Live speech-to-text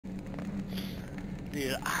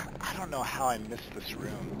Dude, I don't know how I missed this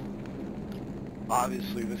room.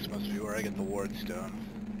 Obviously, this must be where I get the ward stone.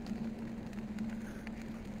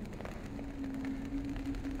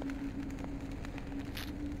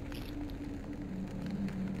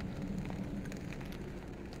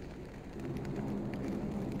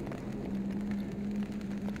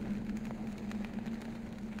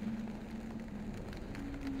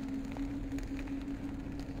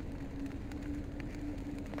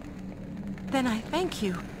 Then I thank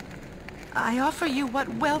you. I offer you what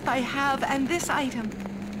wealth I have and this item.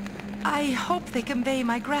 I hope they convey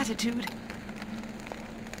my gratitude.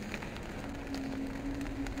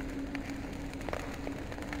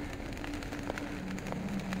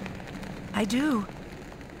 I do.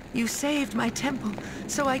 You saved my temple,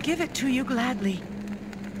 so I give it to you gladly.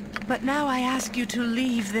 But now I ask you to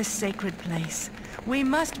leave this sacred place. We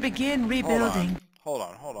must begin rebuilding. Hold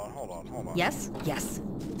on. Yes, yes.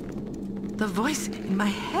 The voice in my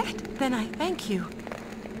head? Then I thank you.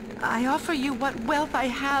 I offer you what wealth I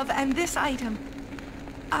have and this item.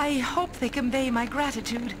 I hope they convey my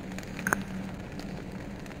gratitude.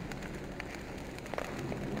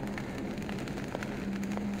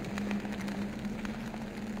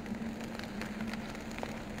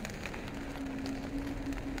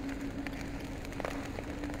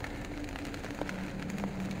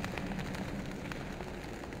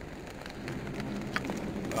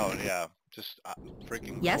 Oh, yeah. Just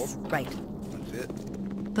freaking Yes, gold. right. That's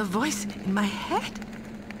it. The voice in my head?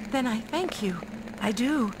 Then I thank you. I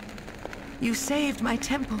do. You saved my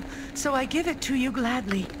temple, so I give it to you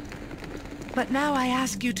gladly. But now I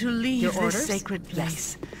ask you to leave this sacred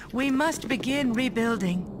place. Yes. We must begin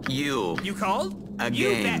rebuilding. You called? Again.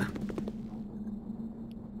 You bet.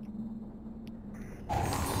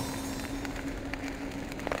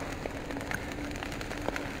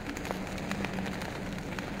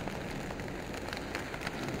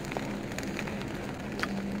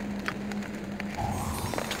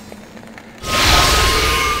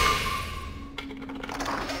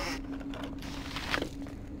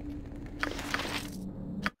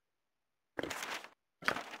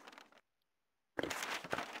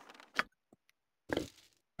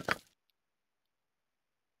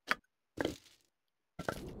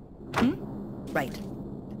 Right.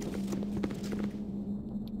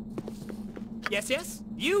 Yes, yes,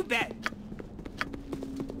 you bet.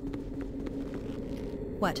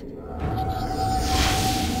 What?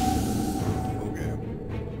 Okay.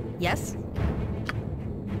 Yes?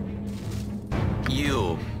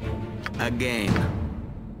 You again.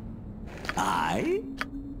 I?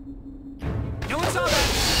 No one saw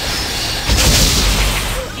that.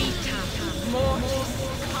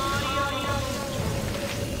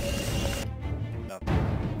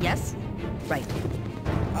 Nothing. Yes? Right.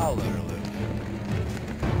 I'll let her live.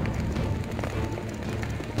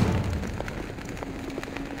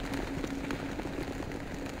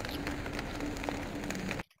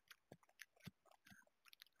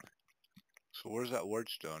 So where's that word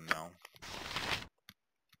stone now?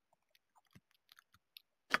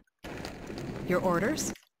 Your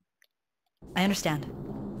orders? I understand.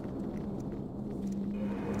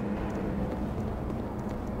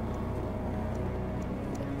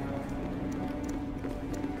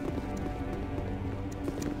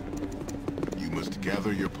 You must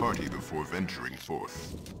gather your party before venturing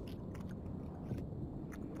forth.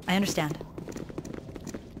 I understand.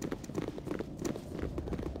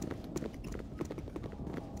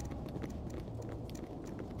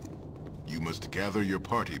 You must gather your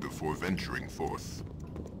party before venturing forth.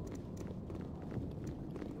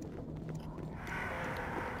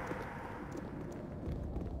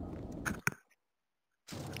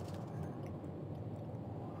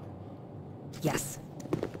 Yes.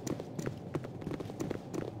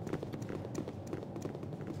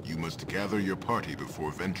 You must gather your party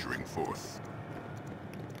before venturing forth.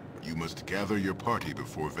 You must gather your party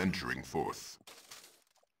before venturing forth.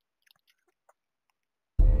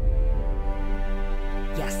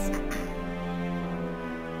 Yes.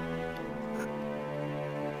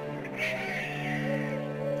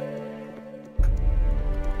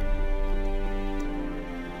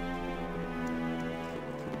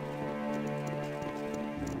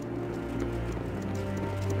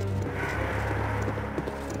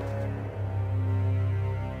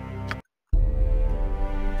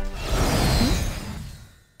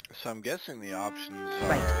 So I'm guessing the options are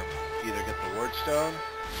Right. either get the word stone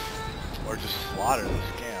or just slaughter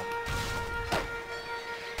this camp.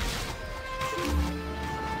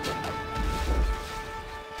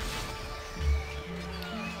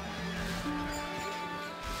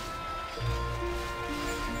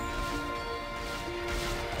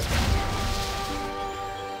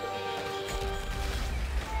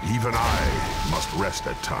 Even I must rest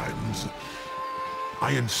at times.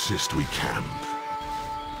 I insist we camp.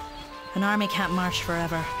 An army can't march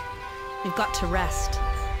forever. We've got to rest.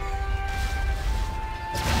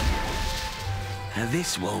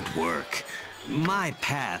 This won't work. My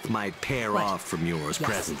path might pair What? off from yours Yes.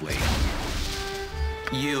 presently.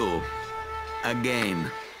 You. A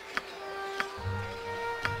game.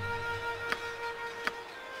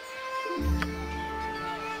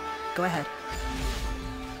 Go ahead.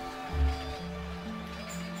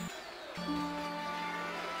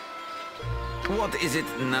 What is it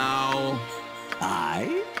now?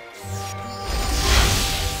 I?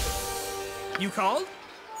 You called?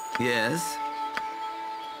 Yes.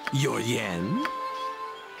 Your yen?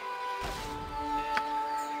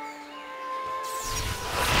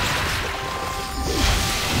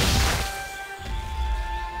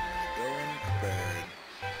 Going prepared.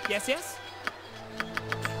 Yes, yes?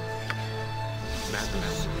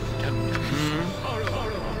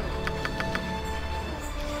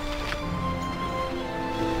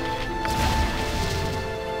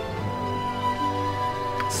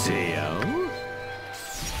 Theo?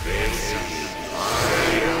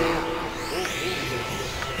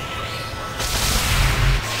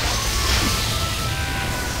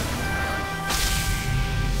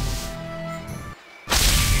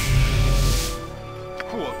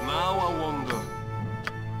 What now, I wonder?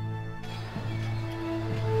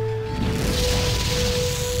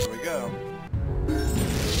 Here we go.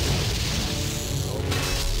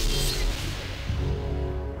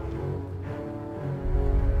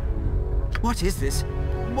 What is this?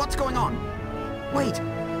 What's going on? Wait,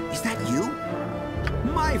 is that you?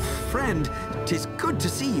 My friend, 'tis good to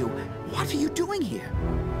see you. What are you doing here?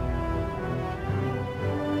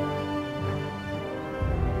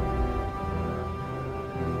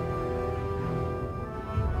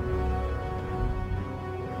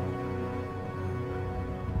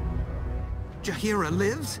 Jahira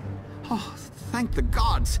lives? Oh, thank the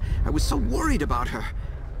gods. I was so worried about her.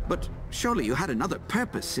 But surely you had another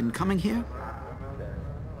purpose in coming here?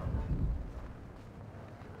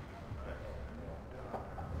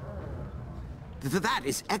 That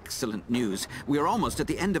is excellent news. We are almost at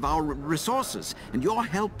the end of our resources, and your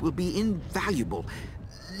help will be invaluable.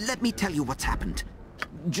 Let me tell you what's happened.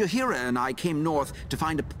 Jahira and I came north to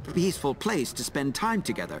find a peaceful place to spend time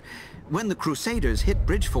together. When the Crusaders hit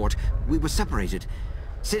Bridgefort, we were separated.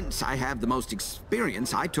 Since I have the most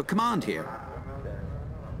experience, I took command here.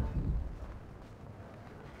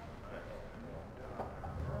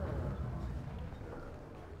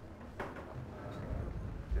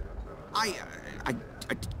 I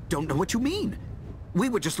don't know what you mean. We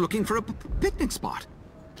were just looking for a picnic spot.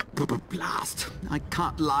 Blast. I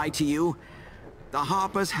can't lie to you. The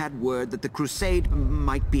Harpers had word that the Crusade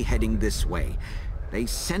might be heading this way. They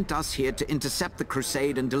sent us here to intercept the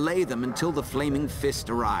Crusade and delay them until the Flaming Fist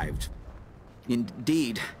arrived.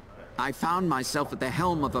 Indeed, I found myself at the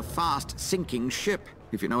helm of a fast-sinking ship,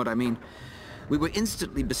 if you know what I mean. We were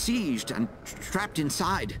instantly besieged and trapped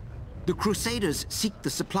inside. The Crusaders seek the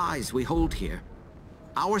supplies we hold here.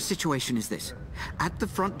 Our situation is this. At the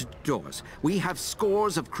front doors, we have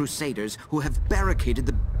scores of Crusaders who have barricaded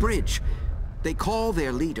the bridge. They call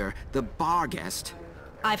their leader the Barghest.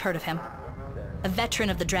 I've heard of him. A veteran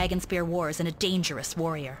of the Dragonspear Wars and a dangerous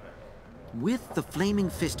warrior. With the Flaming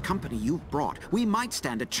Fist company you've brought, we might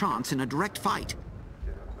stand a chance in a direct fight.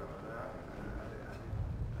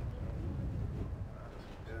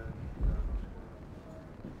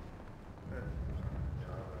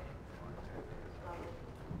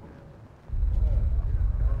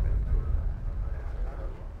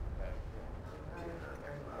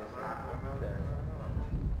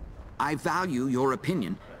 I value your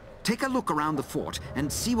opinion. Take a look around the fort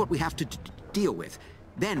and see what we have to deal with.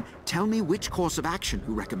 Then tell me which course of action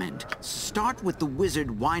you recommend. Start with the wizard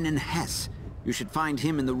Wynan Hess. You should find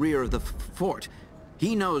him in the rear of the fort.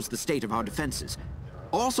 He knows the state of our defenses.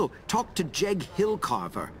 Also, talk to Jeg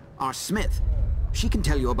Hillcarver, our smith. She can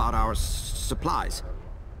tell you about our supplies.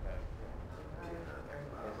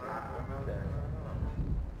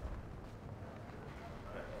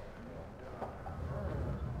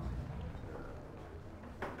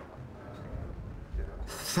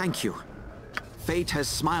 Thank you. Fate has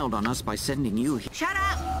smiled on us by sending you here. Shut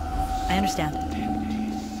up! I understand.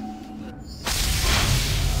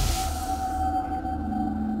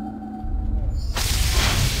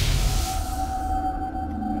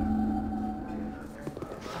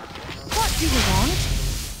 What do you want?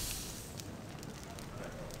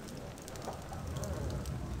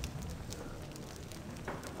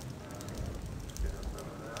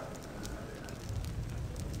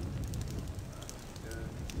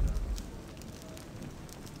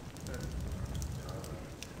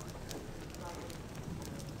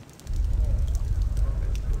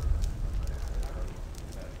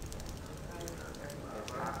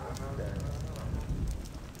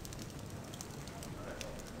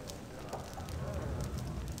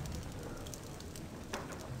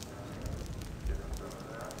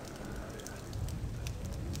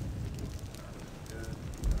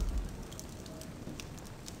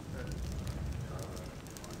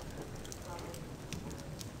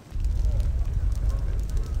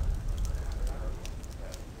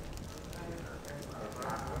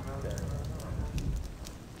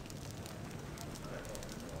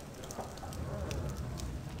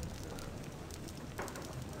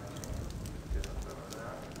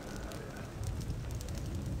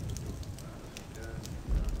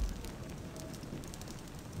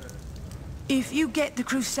 If you get the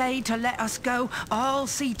Crusade to let us go, I'll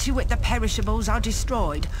see to it the perishables are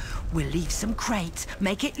destroyed. We'll leave some crates,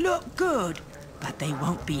 make it look good, but they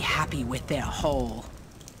won't be happy with their haul.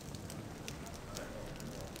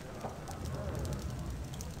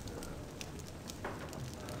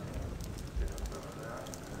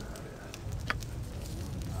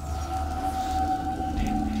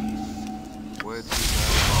 Where to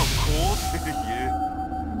now? Of course, yeah.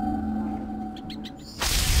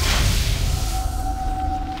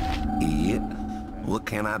 Idiot. What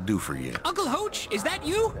can I do for you? Uncle Hoach, is that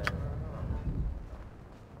you?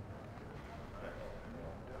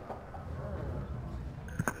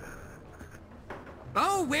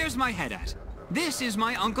 Oh, where's my head at? This is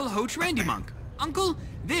my Uncle Hoach Randy Monk. Uncle,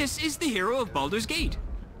 this is the hero of Baldur's Gate.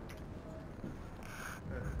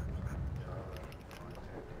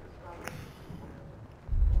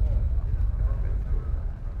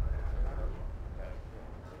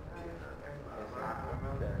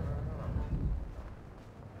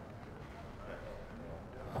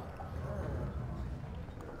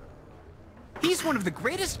 He's one of the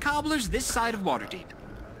greatest cobblers this side of Waterdeep.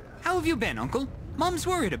 How have you been, Uncle? Mom's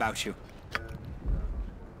worried about you.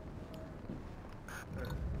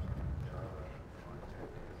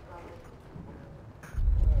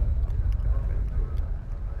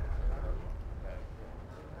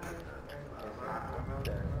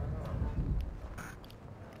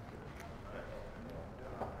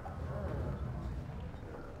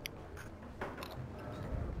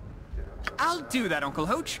 I'll do that, Uncle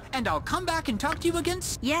Hoach, and I'll come back and talk to you again.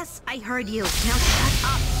 Yes, I heard you. Now shut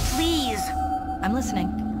up, please. I'm listening.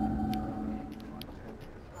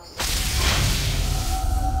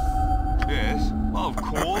 Yes, of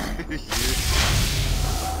course.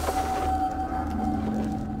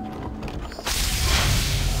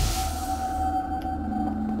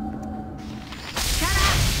 Shut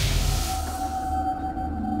up.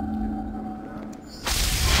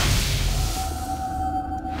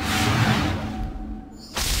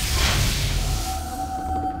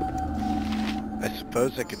 I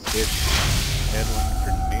suppose I could ditch Edwin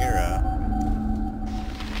for Nira.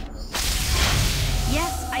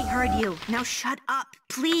 Yes, I heard you. Now shut up,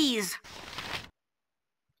 please.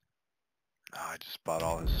 Oh, I just bought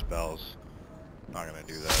all his spells. Not gonna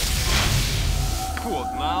do that.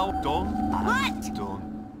 What now? Done? What?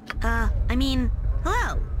 Done. I mean,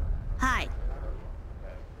 hello. Hi.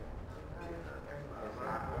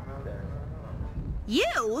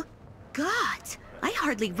 You? God, I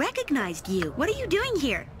hardly recognized you. What are you doing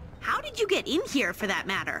here? How did you get in here, for that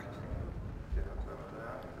matter?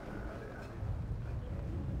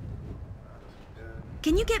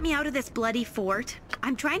 Can you get me out of this bloody fort?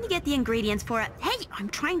 I'm trying to get the ingredients for a... Hey, I'm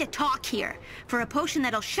trying to talk here. For a potion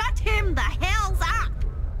that'll shut him the hells up!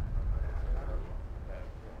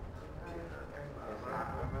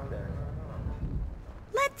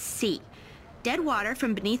 Let's see. Dead water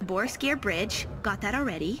from beneath Borskeer Bridge. Got that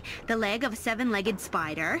already. The leg of a seven-legged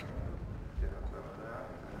spider.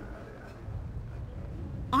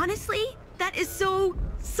 Honestly, that is so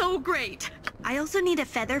great. I also need a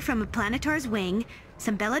feather from a planetar's wing,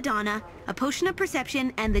 some belladonna, a potion of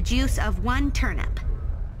perception, and the juice of one turnip.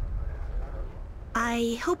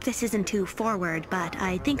 I hope this isn't too forward, but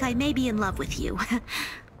I think I may be in love with you.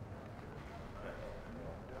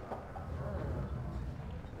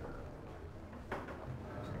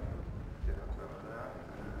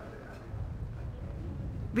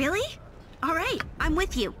 Really? All right, I'm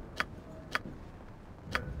with you.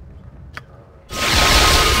 You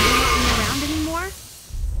don't want me around anymore?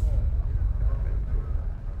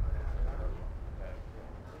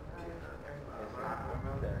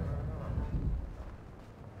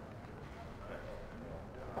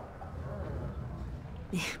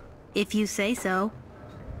 If you say so.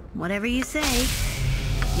 Whatever you say.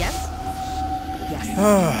 Yes? Yes.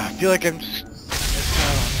 I feel like I'm just gonna miss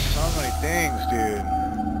out on so many things, dude.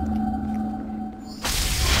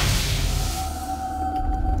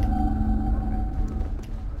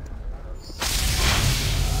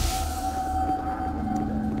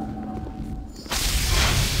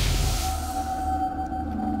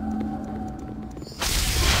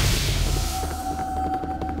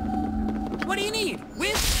 What do you need?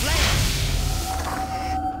 With flare.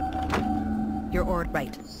 You're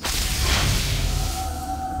right.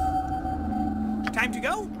 Time to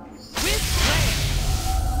go? With flare.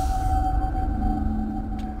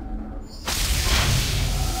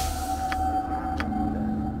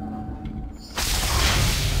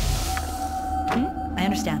 I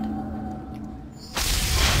understand.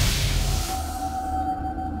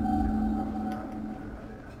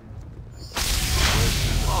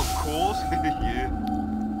 Of course, yeah.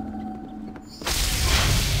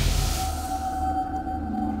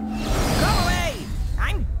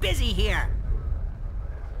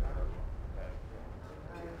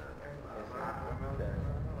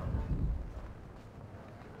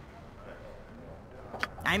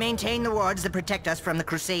 I maintain the wards that protect us from the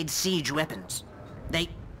Crusade's siege weapons. They...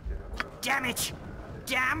 Damn it!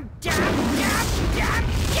 Damn!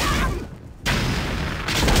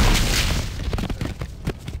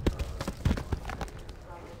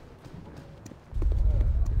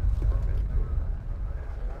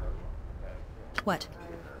 What?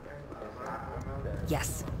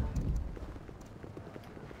 Yes.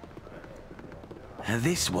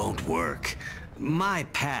 This won't work. My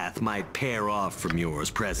path might pair off from yours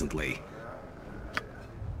presently.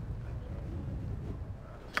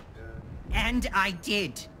 And I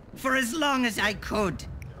did. For as long as I could.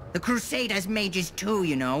 The Crusade has mages too,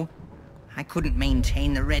 you know. I couldn't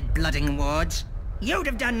maintain the red-blooding wards. You'd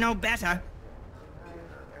have done no better.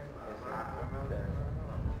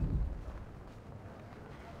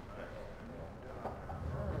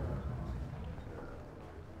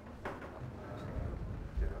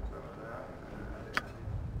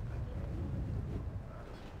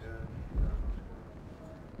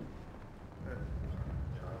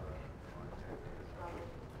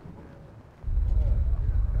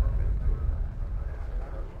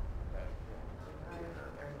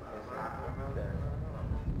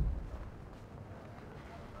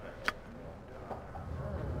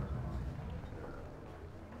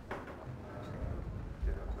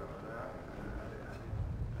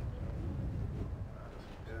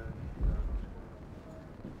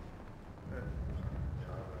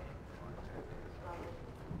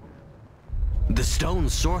 The stone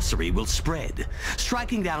sorcery will spread,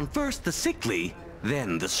 striking down first the sickly,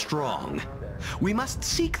 then the strong. We must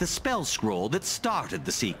seek the spell scroll that started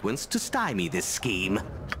the sequence to stymie this scheme.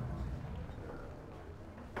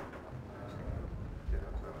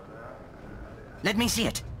 Let me see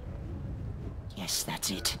it. Yes, that's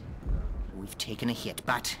it. We've taken a hit,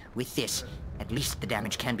 but with this, at least the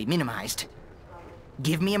damage can be minimized.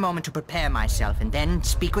 Give me a moment to prepare myself, and then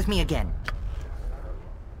speak with me again.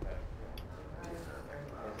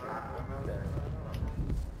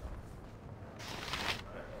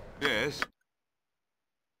 Yes.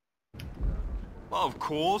 Well, of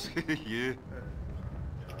course. Yeah.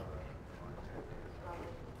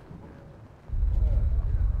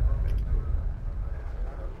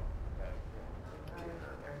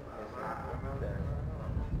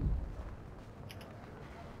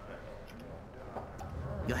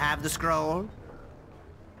 You have the scroll?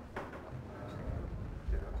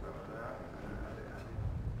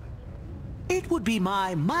 It would be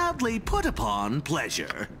my mildly put-upon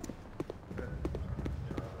pleasure.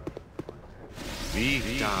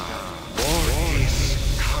 Vita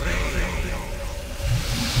Mortis Careo.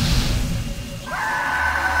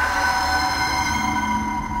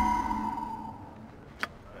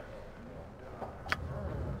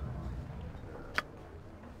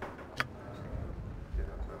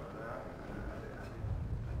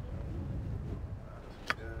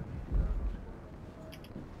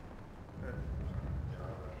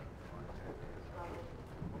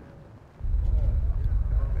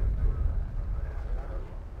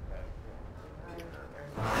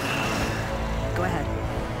 Go ahead.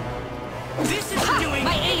 This is doing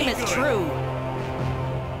My aim is true.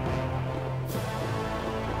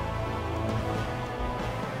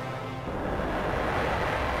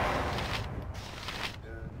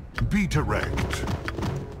 Be direct.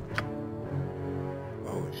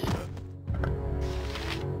 Oh, shit.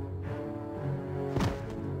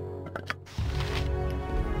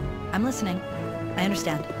 I'm listening. I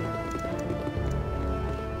understand.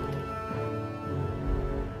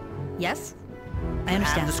 Yes? I Have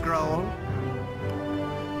understand. the scroll?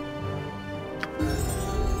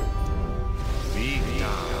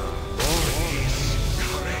 Vita Mortis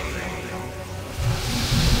Careo.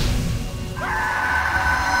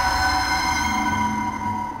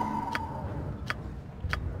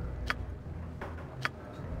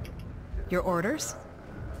 Your orders?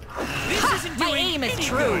 This isn't My doing aim is any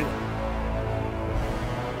true. good.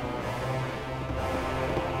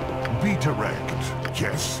 Be direct.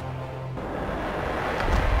 Yes.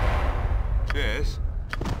 Yes.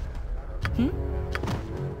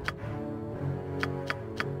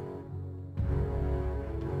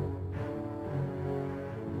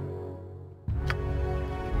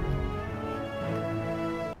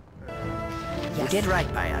 You did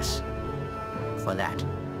right by us. For that,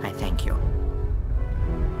 I thank you.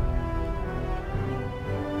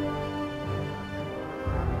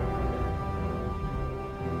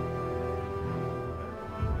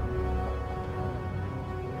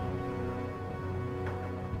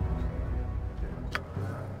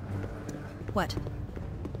 What?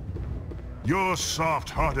 Your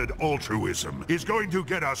soft-hearted altruism is going to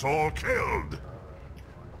get us all killed.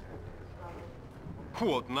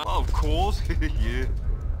 What now? Of course, yeah.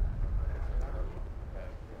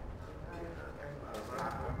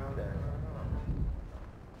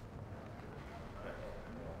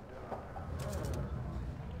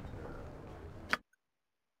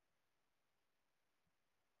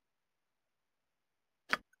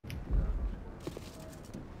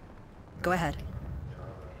 Go ahead.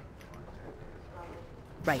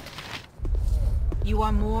 Right. You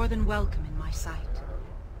are more than welcome in my sight.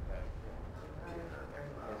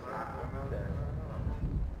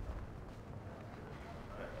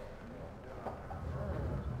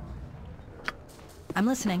 I'm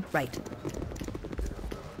listening. Right.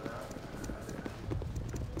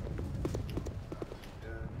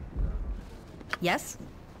 Yes?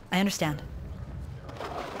 I understand.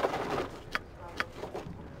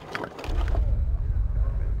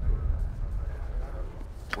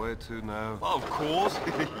 Where to now? Of course,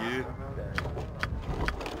 yeah.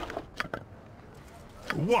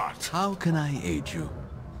 What? How can I aid you?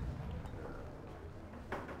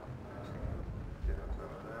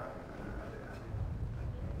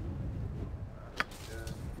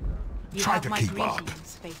 You Try have to my keep up.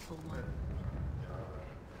 greetings, faithful one.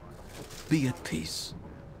 Be at peace.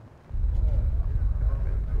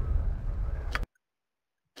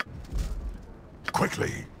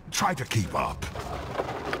 Quickly, try to keep up.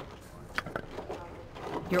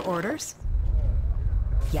 Your orders?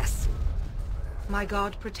 Yes. My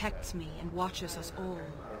God protects me and watches us all.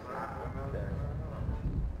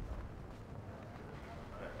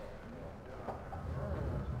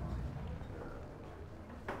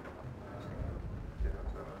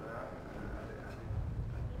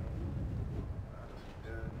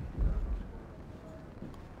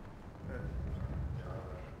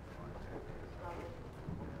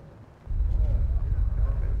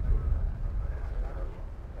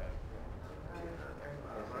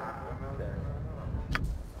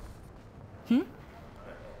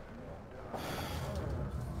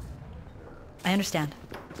 I understand.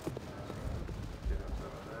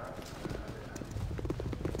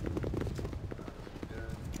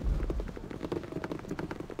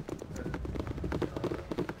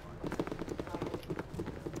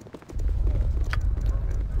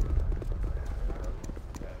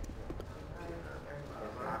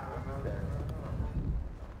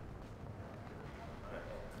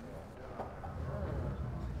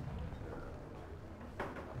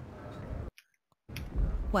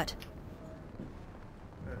 What?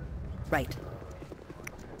 Right.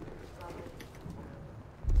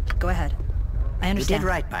 Go ahead. I You understand. did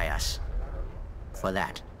right by us. For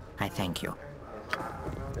that, I thank you.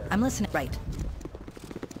 I'm listening. Right.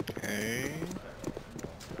 Okay.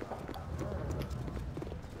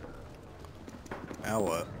 Now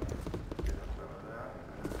what?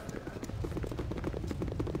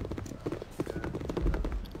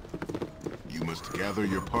 You must gather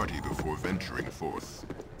your party before venturing forth.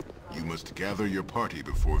 You must gather your party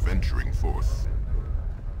before venturing forth.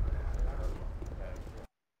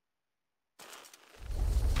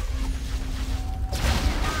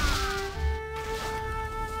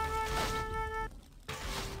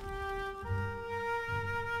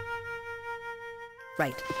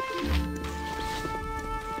 Right.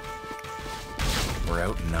 We're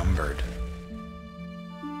outnumbered.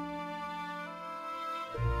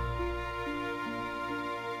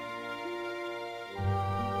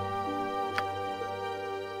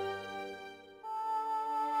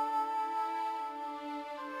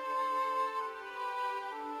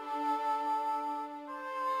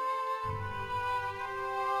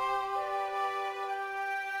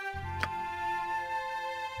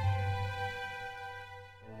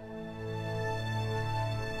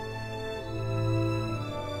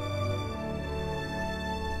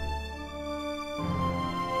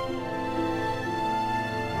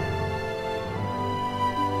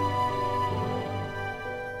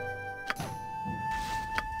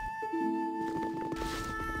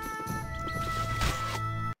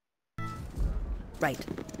 Right.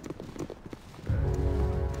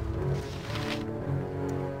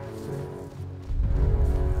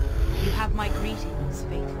 You have my greetings,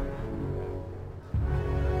 faithful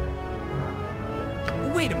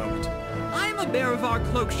one. Wait a moment. I'm a bearer of our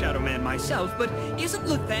cloak, Shadow Man, myself, but isn't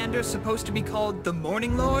Lathander supposed to be called the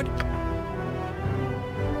Morning Lord?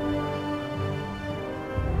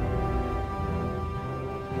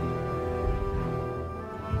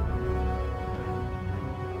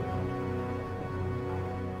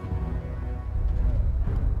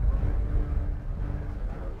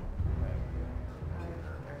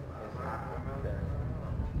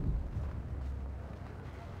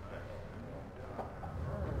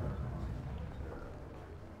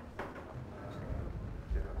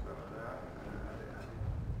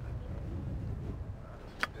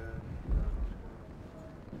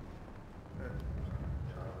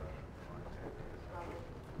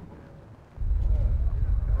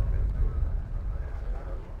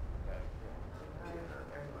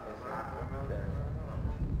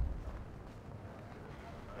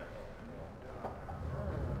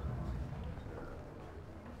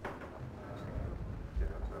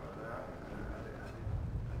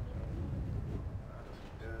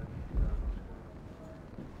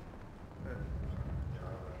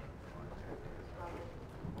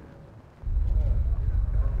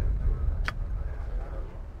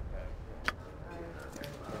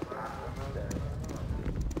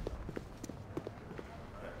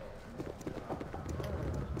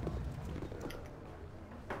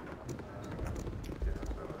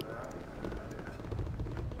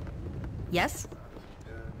 Yes?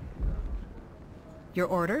 Your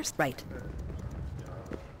orders? Right.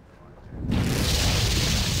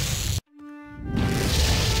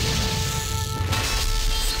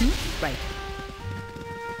 Right.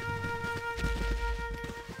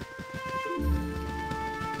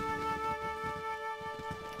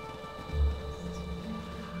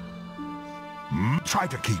 Try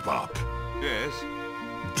to keep up. Yes.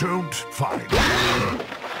 Don't fight.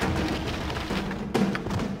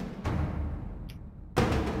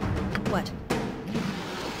 What?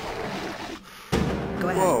 Go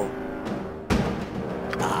ahead. Whoa.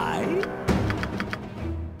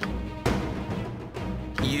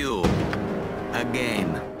 You.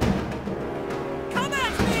 Again. Come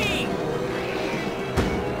at me!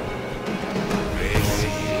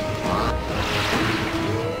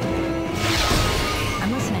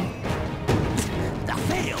 I'm listening. The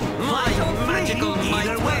fail! My magical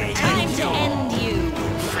might. Time to end you.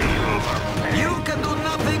 You can do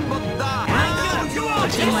nothing but die. A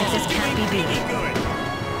team like this can't be beat.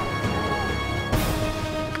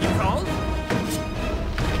 You called?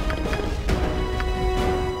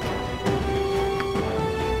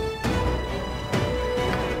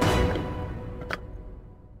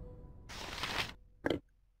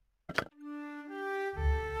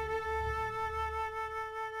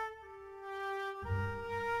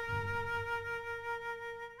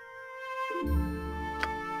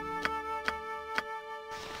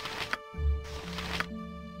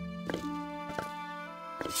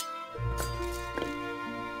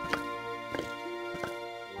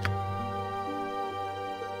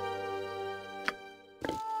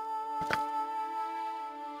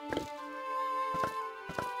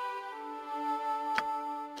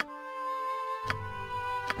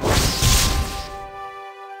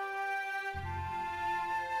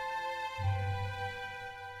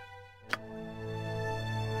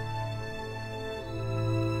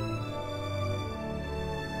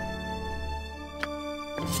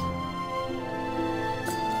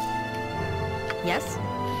 Yes?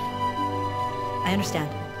 I understand.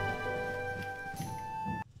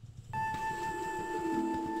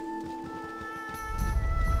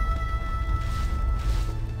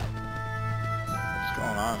 What's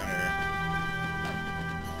going on here?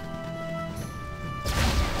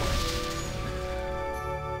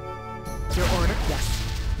 Your order? Yes.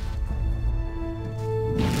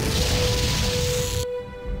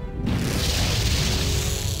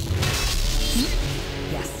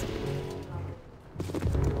 Yes.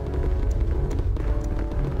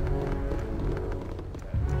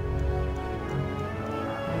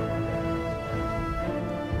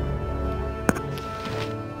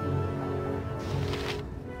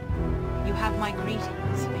 You have my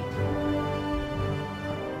greetings, mate.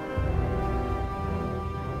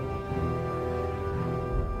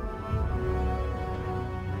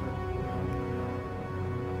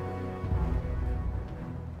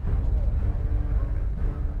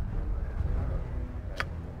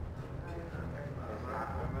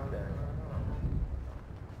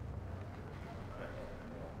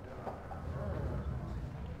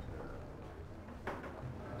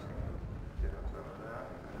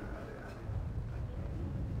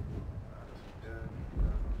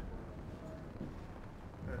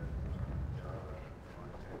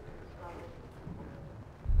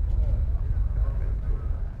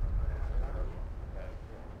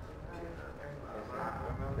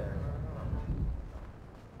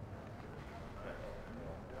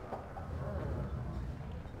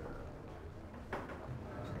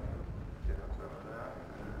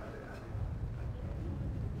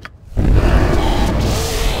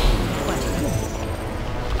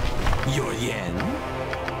 Your yen?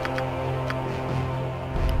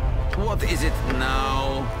 What is it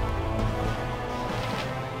now?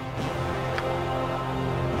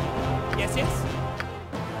 Yes, yes?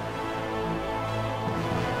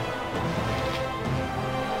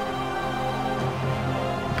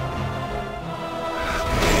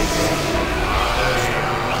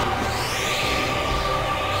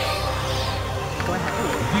 Go ahead.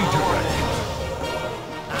 Be directed.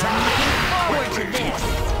 I'm looking forward to this.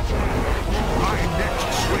 My next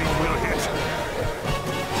swing will hit.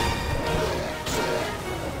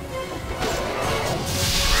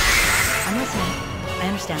 I'm listening. I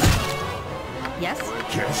understand. Yes?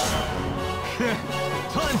 Yes.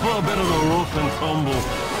 Time for a bit of a rough and tumble.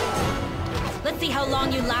 Let's see how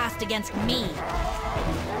long you last against me.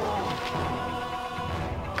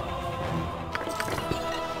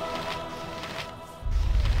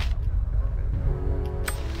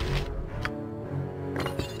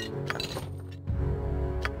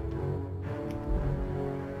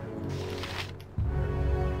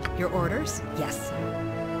 Your orders? Yes.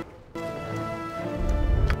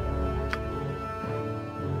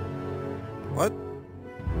 What?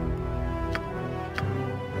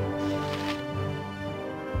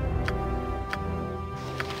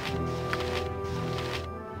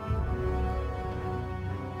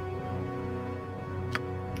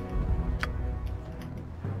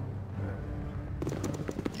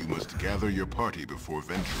 You must gather your party before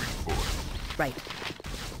venturing forth. Right.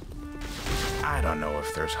 I don't know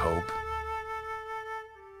if there's hope.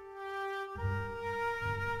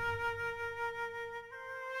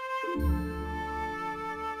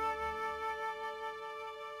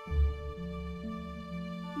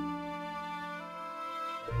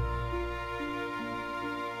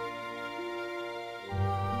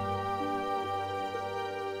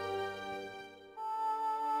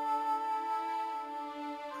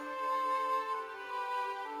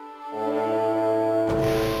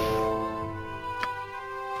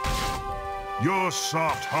 Your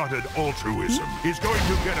soft-hearted altruism is going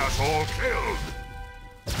to get us all killed!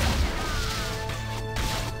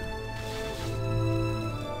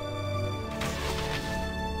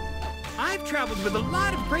 I've traveled with a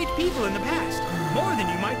lot of great people in the past, more than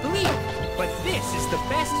you might believe. But this is the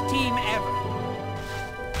best team ever.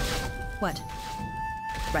 What?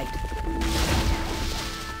 Right.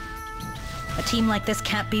 A team like this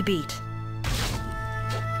can't be beat.